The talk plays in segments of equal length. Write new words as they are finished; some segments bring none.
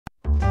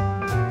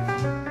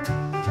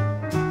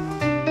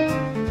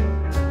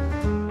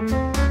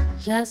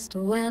Just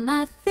when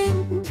I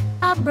think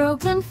I've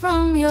broken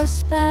from your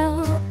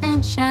spell,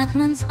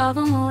 enchantments of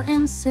a more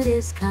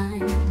insidious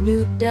kind,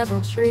 new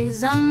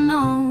deviltries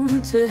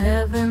unknown to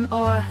heaven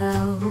or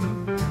hell,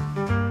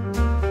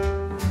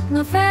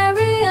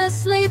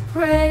 nefariously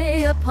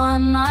prey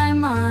upon my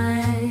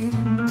mind,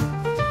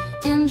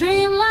 in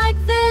dreamlike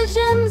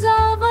visions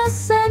of a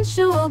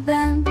sensual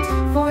bent.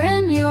 For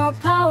in your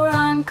power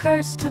I'm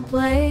cursed to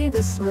play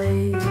the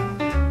slave,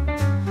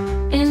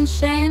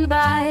 enchained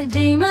by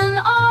demon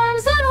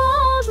arms that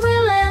won't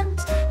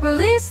relent.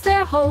 Release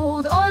their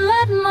hold or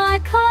let my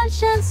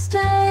conscience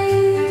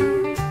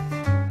stay.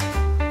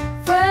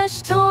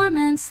 Fresh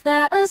torments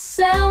that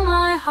assail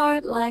my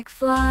heart like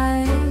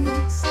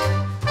flies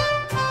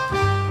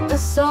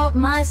assault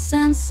my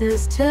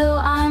senses till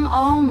I'm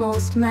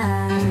almost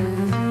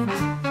mad.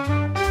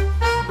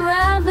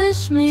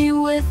 Ravish me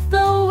with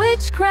the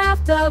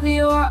witchcraft of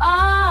your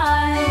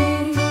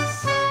eyes.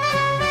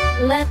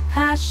 Let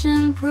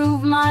passion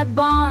prove my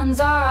bonds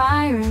are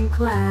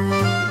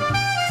ironclad.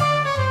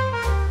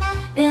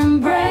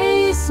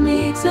 Embrace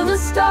me till the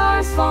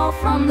stars fall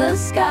from the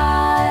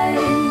sky.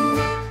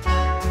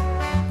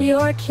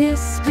 Your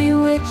kiss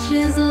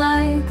bewitches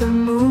like a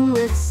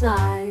moonlit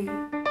sigh.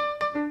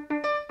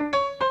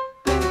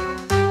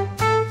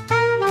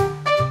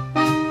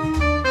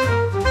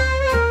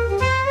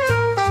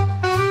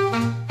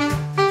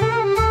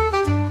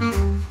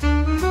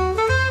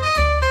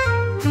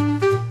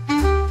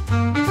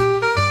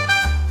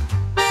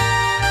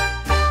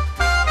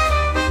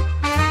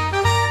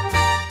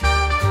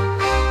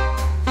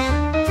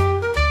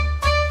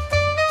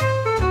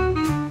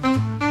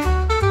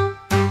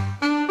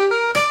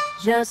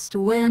 Just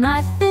when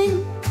I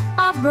think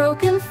I've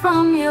broken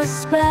from your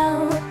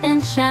spell,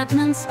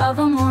 enchantments of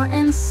a more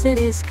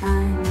insidious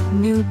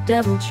kind, new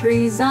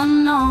deviltries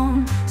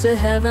unknown to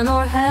heaven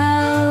or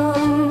hell,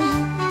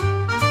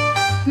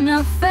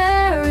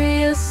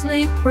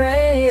 nefariously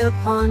prey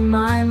upon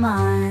my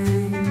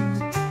mind,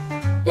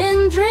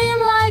 in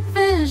dreamlike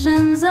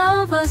visions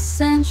of a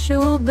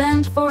sensual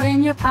bent. For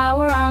in your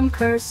power I'm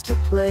cursed to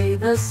play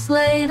the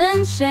slave,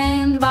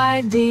 enchained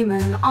by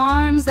demon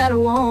arms that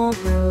won't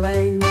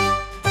relate.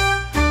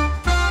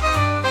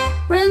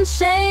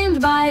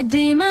 Enchained by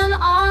demon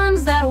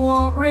arms that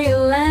won't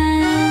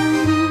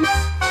relent.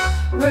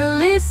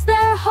 Release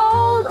their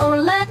hold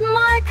or let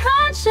my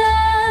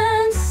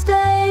conscience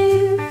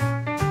stay.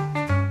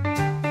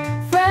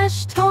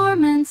 Fresh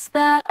torments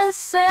that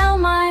assail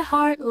my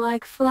heart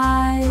like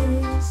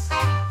flies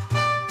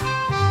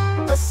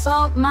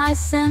assault my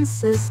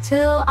senses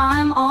till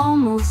I'm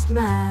almost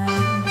mad.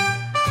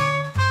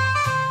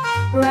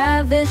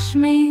 Ravish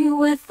me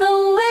with the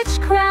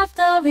witchcraft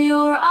of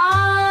your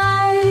eyes.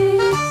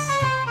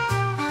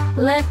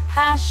 Let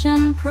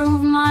passion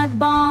prove my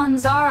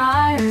bonds are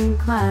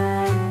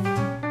ironclad.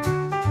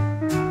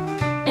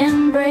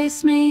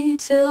 Embrace me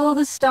till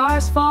the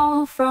stars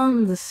fall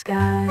from the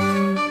sky.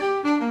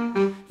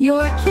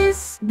 Your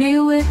kiss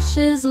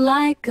bewitches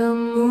like a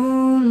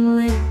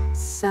moonlit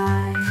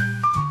sigh.